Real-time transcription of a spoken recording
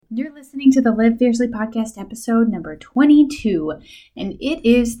You're listening to the Live Fiercely podcast episode number 22, and it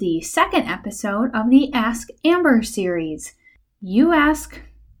is the second episode of the Ask Amber series. You ask,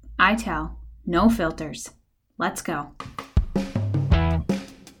 I tell, no filters. Let's go.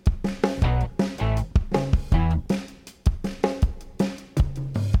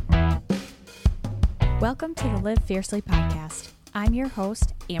 Welcome to the Live Fiercely podcast. I'm your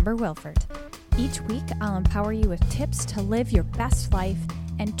host, Amber Wilford. Each week, I'll empower you with tips to live your best life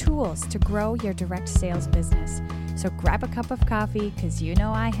and tools to grow your direct sales business. So grab a cup of coffee, because you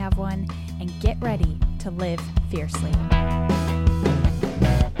know I have one, and get ready to live fiercely.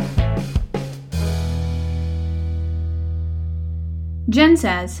 Jen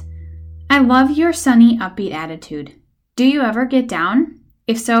says, I love your sunny, upbeat attitude. Do you ever get down?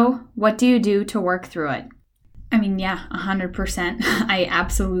 If so, what do you do to work through it? I mean, yeah, 100%. I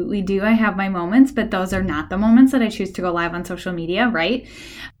absolutely do. I have my moments, but those are not the moments that I choose to go live on social media, right?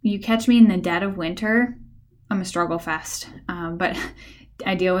 You catch me in the dead of winter, I'm a struggle fest. But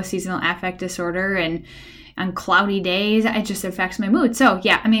I deal with seasonal affect disorder, and on cloudy days, it just affects my mood. So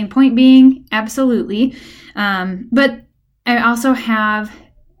yeah, I mean, point being, absolutely. But I also have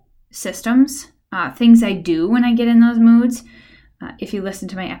systems, things I do when I get in those moods. If you listen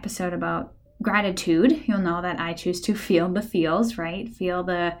to my episode about gratitude, you'll know that I choose to feel the feels, right? Feel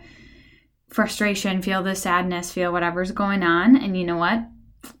the frustration, feel the sadness, feel whatever's going on. And you know what?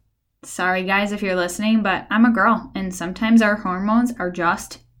 Sorry guys if you're listening, but I'm a girl, and sometimes our hormones are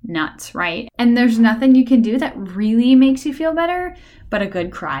just nuts, right? And there's nothing you can do that really makes you feel better but a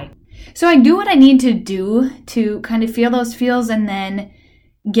good cry. So I do what I need to do to kind of feel those feels and then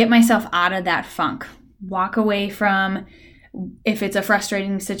get myself out of that funk. Walk away from, if it's a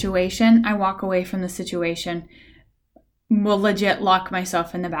frustrating situation, I walk away from the situation. Will legit lock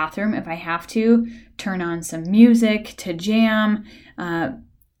myself in the bathroom if I have to, turn on some music to jam,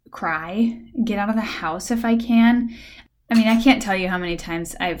 cry, get out of the house if I can. I mean, I can't tell you how many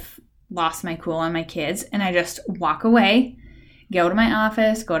times I've lost my cool on my kids and I just walk away, go to my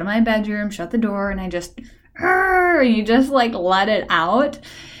office, go to my bedroom, shut the door, and I just, and you just like let it out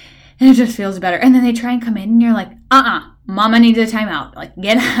and it just feels better. And then they try and come in and you're like, Mama needs a timeout. Like,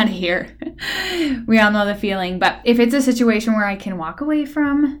 get out of here. We all know the feeling. But if it's a situation where I can walk away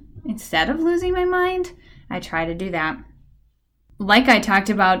from instead of losing my mind, I try to do that. Like I talked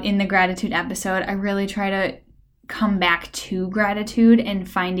about in the gratitude episode, I really try to come back to gratitude and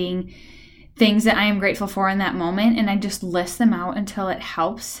finding things that I am grateful for in that moment. And I just list them out until it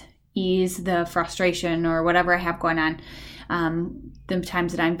helps ease the frustration or whatever I have going on. The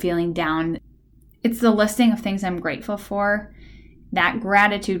times that I'm feeling down. It's the listing of things I'm grateful for. That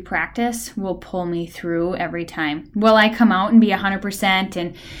gratitude practice will pull me through every time. Will I come out and be 100%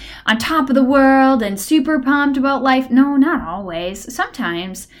 and on top of the world and super pumped about life? No, not always.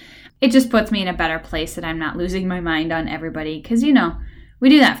 Sometimes it just puts me in a better place that I'm not losing my mind on everybody, because, you know, we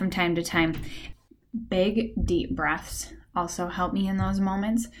do that from time to time. Big, deep breaths also help me in those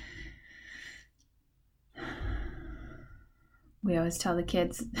moments. We always tell the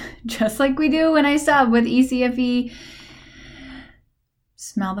kids, just like we do when I sub with ECFE,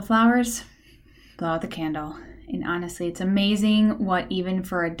 smell the flowers, blow out the candle. And honestly, it's amazing what even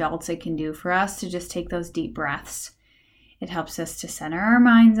for adults it can do for us to just take those deep breaths. It helps us to center our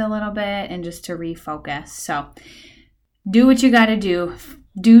minds a little bit and just to refocus. So do what you got to do.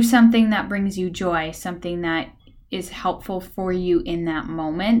 Do something that brings you joy, something that is helpful for you in that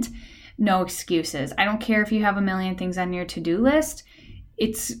moment. No excuses. I don't care if you have a million things on your to-do list.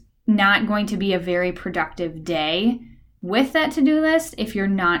 It's not going to be a very productive day with that to-do list if you're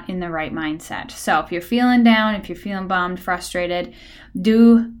not in the right mindset. So if you're feeling down, if you're feeling bummed, frustrated,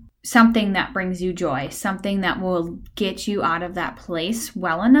 do something that brings you joy, something that will get you out of that place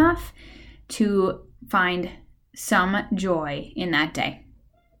well enough to find some joy in that day.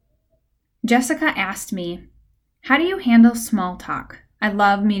 Jessica asked me, how do you handle small talk? I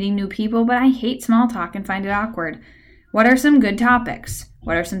love meeting new people, but I hate small talk and find it awkward. What are some good topics?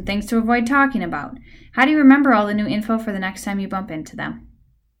 What are some things to avoid talking about? How do you remember all the new info for the next time you bump into them?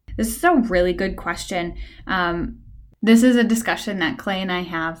 This is a really good question. This is a discussion that Clay and I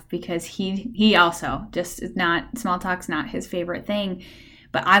have because he also just is not, small talk's not his favorite thing.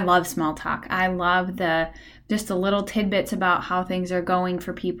 But I love small talk. I love just the little tidbits about how things are going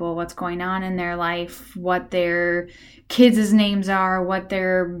for people, what's going on in their life, what their kids' names are, what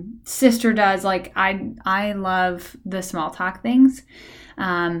their sister does. Like, I love the small talk things.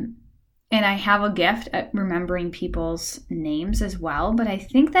 And I have a gift at remembering people's names as well. But I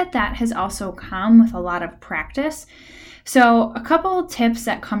think that has also come with a lot of practice. So a couple of tips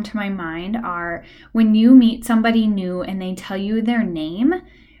that come to my mind are when you meet somebody new and they tell you their name,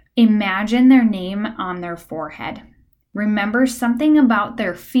 imagine their name on their forehead. Remember something about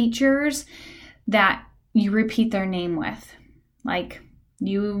their features that you repeat their name with. Like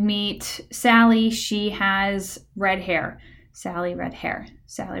you meet Sally, she has red hair. Sally, red hair.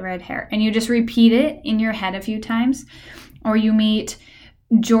 Sally, red hair. And you just repeat it in your head a few times. Or you meet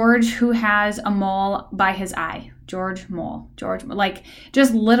George, who has a mole by his eye. George, mole. George, like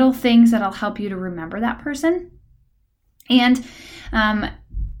just little things that'll help you to remember that person. And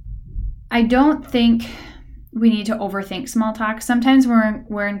I don't think we need to overthink small talk. Sometimes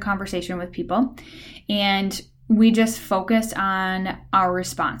we're in conversation with people and we just focus on our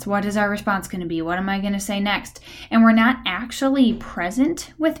response. What is our response going to be? What am I going to say next? And we're not actually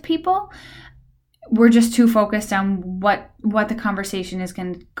present with people. We're just too focused on what the conversation is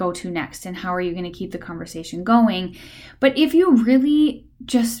going to go to next and how are you going to keep the conversation going. But if you really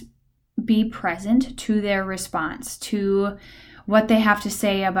just be present to their response, to what they have to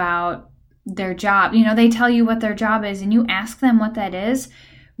say about their job. They tell you what their job is and you ask them what that is.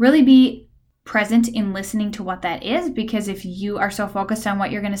 Really be present in listening to what that is, because if you are so focused on what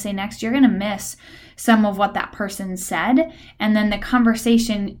you're going to say next, you're going to miss some of what that person said. And then the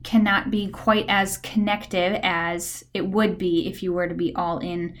conversation cannot be quite as connective as it would be if you were to be all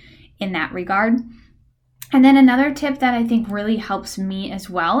in that regard. And then another tip that I think really helps me as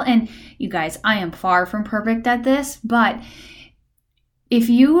well, and you guys, I am far from perfect at this, but if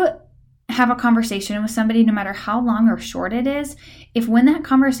you have a conversation with somebody, no matter how long or short it is, if when that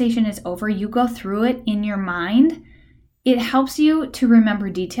conversation is over, you go through it in your mind, it helps you to remember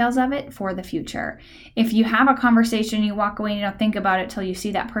details of it for the future. If you have a conversation, you walk away and you don't think about it till you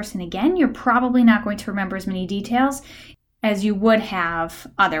see that person again, you're probably not going to remember as many details as you would have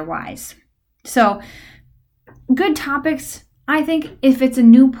otherwise. So good topics, I think if it's a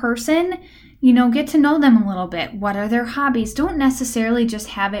new person, get to know them a little bit. What are their hobbies? Don't necessarily just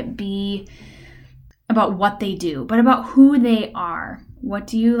have it be about what they do, but about who they are. What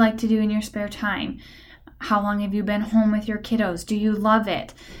do you like to do in your spare time? How long have you been home with your kiddos? Do you love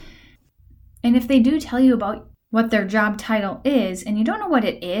it? And if they do tell you about what their job title is and you don't know what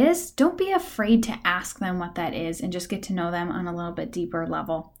it is, don't be afraid to ask them what that is and just get to know them on a little bit deeper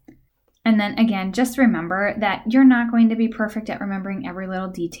level. And then again, just remember that you're not going to be perfect at remembering every little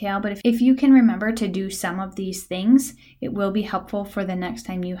detail, but if you can remember to do some of these things, it will be helpful for the next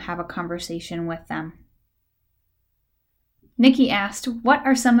time you have a conversation with them. Nikki asked, what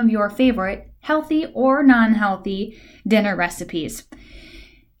are some of your favorite healthy or non-healthy dinner recipes?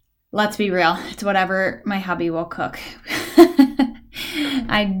 Let's be real, it's whatever my hubby will cook.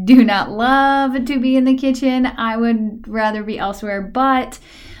 I do not love to be in the kitchen. I would rather be elsewhere, but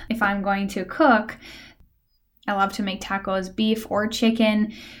if I'm going to cook, I love to make tacos, beef or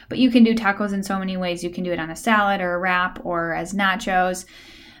chicken, but you can do tacos in so many ways. You can do it on a salad or a wrap or as nachos.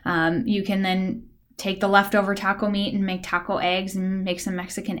 You can then take the leftover taco meat and make taco eggs and make some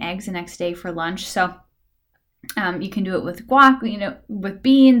Mexican eggs the next day for lunch. So you can do it with guac, with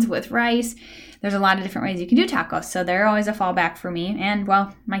beans, with rice. There's a lot of different ways you can do tacos. So they're always a fallback for me. And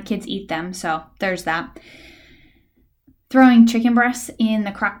well, my kids eat them. So there's that. Throwing chicken breasts in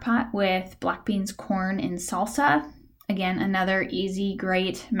the crock pot with black beans, corn, and salsa. Again, another easy,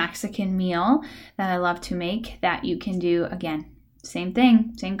 great Mexican meal that I love to make that you can do, again, same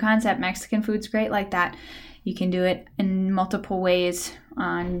thing, same concept. Mexican food's great like that. You can do it in multiple ways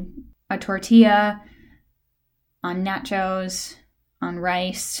on a tortilla, on nachos, on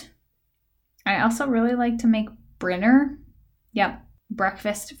rice. I also really like to make Brinner. Yep,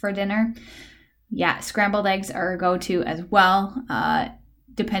 breakfast for dinner. Yeah, scrambled eggs are a go-to as well.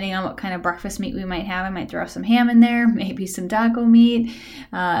 Depending on what kind of breakfast meat we might have, I might throw some ham in there, maybe some taco meat,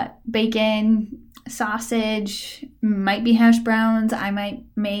 bacon, sausage, might be hash browns. I might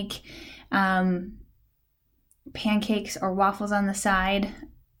make pancakes or waffles on the side.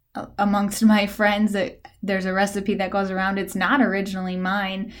 Amongst my friends, there's a recipe that goes around. It's not originally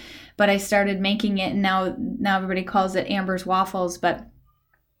mine, but I started making it, and now everybody calls it Amber's Waffles, but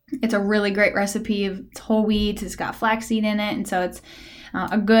it's a really great recipe. It's whole wheat. It's got flaxseed in it. And so it's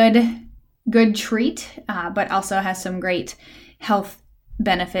a good treat, but also has some great health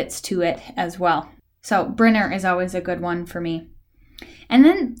benefits to it as well. So Brinner is always a good one for me. And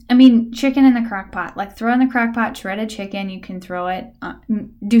then, chicken in the crock pot. Like throw in the crock pot, shredded chicken. You can throw it,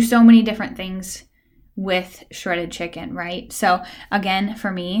 do so many different things with shredded chicken, right? So again,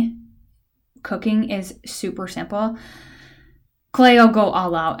 for me, cooking is super simple. Clay will go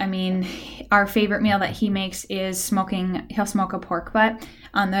all out. Our favorite meal that he makes is he'll smoke a pork butt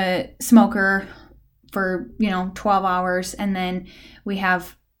on the smoker for, 12 hours. And then we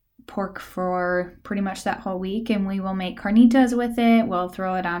have pork for pretty much that whole week, and we will make carnitas with it. We'll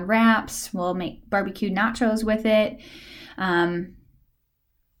throw it on wraps. We'll make barbecue nachos with it.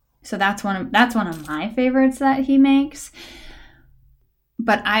 So that's one of my favorites that he makes.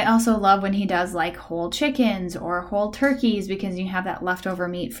 But I also love when he does like whole chickens or whole turkeys, because you have that leftover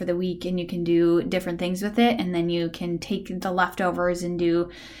meat for the week and you can do different things with it. And then you can take the leftovers and do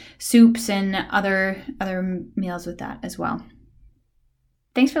soups and other meals with that as well.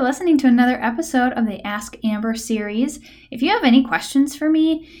 Thanks for listening to another episode of the Ask Amber series. If you have any questions for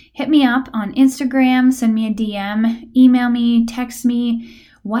me, hit me up on Instagram, send me a DM, email me, text me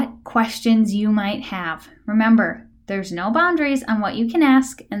what questions you might have. Remember, there's no boundaries on what you can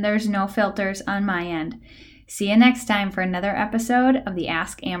ask, and there's no filters on my end. See you next time for another episode of the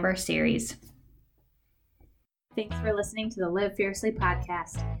Ask Amber series. Thanks for listening to the Live Fiercely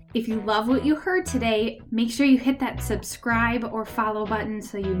podcast. If you love what you heard today, make sure you hit that subscribe or follow button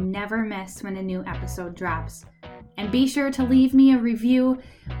so you never miss when a new episode drops. And be sure to leave me a review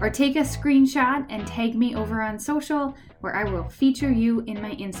or take a screenshot and tag me over on social, where I will feature you in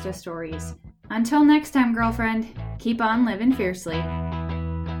my Insta stories. Until next time, girlfriend, keep on living fiercely.